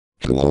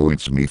Hello,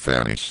 it's me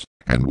Fanis,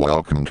 and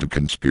welcome to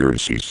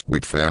Conspirisies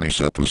with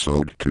Fanis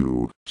episode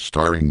 2,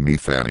 starring me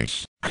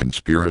Fanis.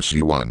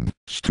 Conspiracy 1,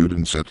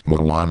 students at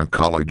Milana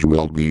College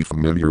will be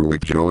familiar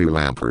with Joey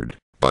Lampard,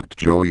 but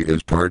Joey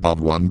is part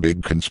of one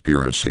big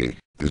conspiracy.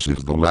 This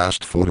is the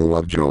last photo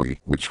of Joey,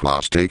 which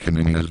was taken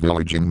in his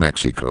village in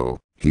Mexico.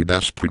 He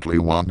desperately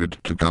wanted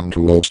to come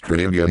to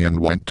Australia and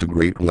went to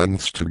great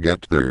lengths to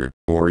get there.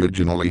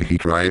 Originally he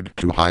tried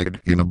to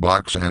hide in a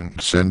box and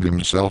send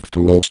himself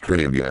to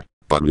Australia,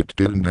 but it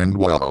didn't end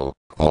well,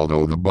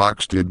 although the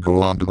box did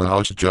go onto the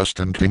house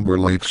Justin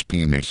Timberlake's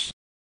penis.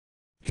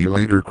 He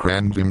later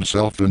crammed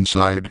himself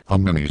inside a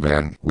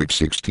minivan with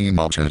 16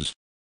 of his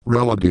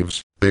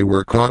relatives. They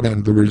were caught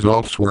and the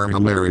results were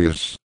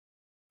hilarious.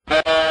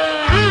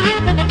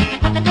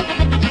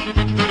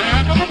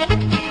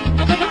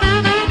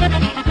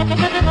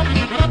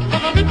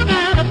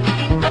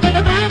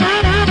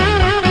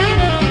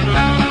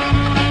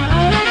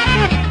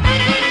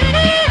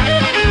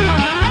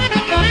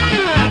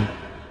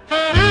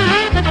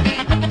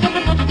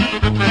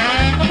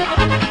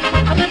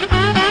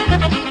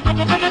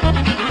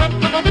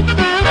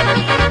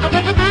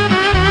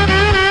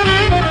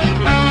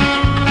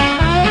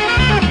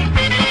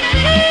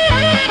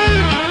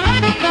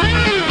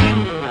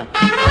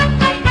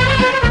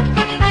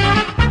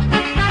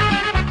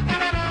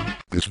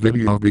 This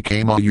video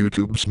became a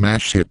YouTube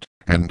smash hit,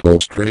 and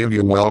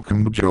Australia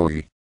welcomed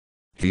Joey.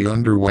 He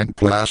underwent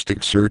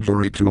plastic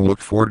surgery to look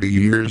 40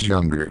 years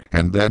younger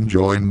and then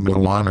joined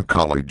Milana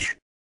College.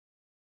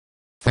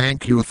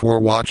 Thank you for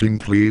watching.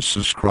 Please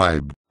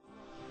subscribe.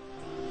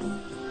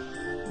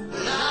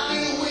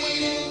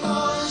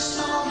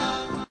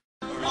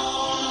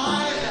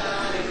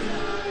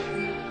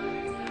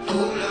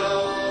 Oh,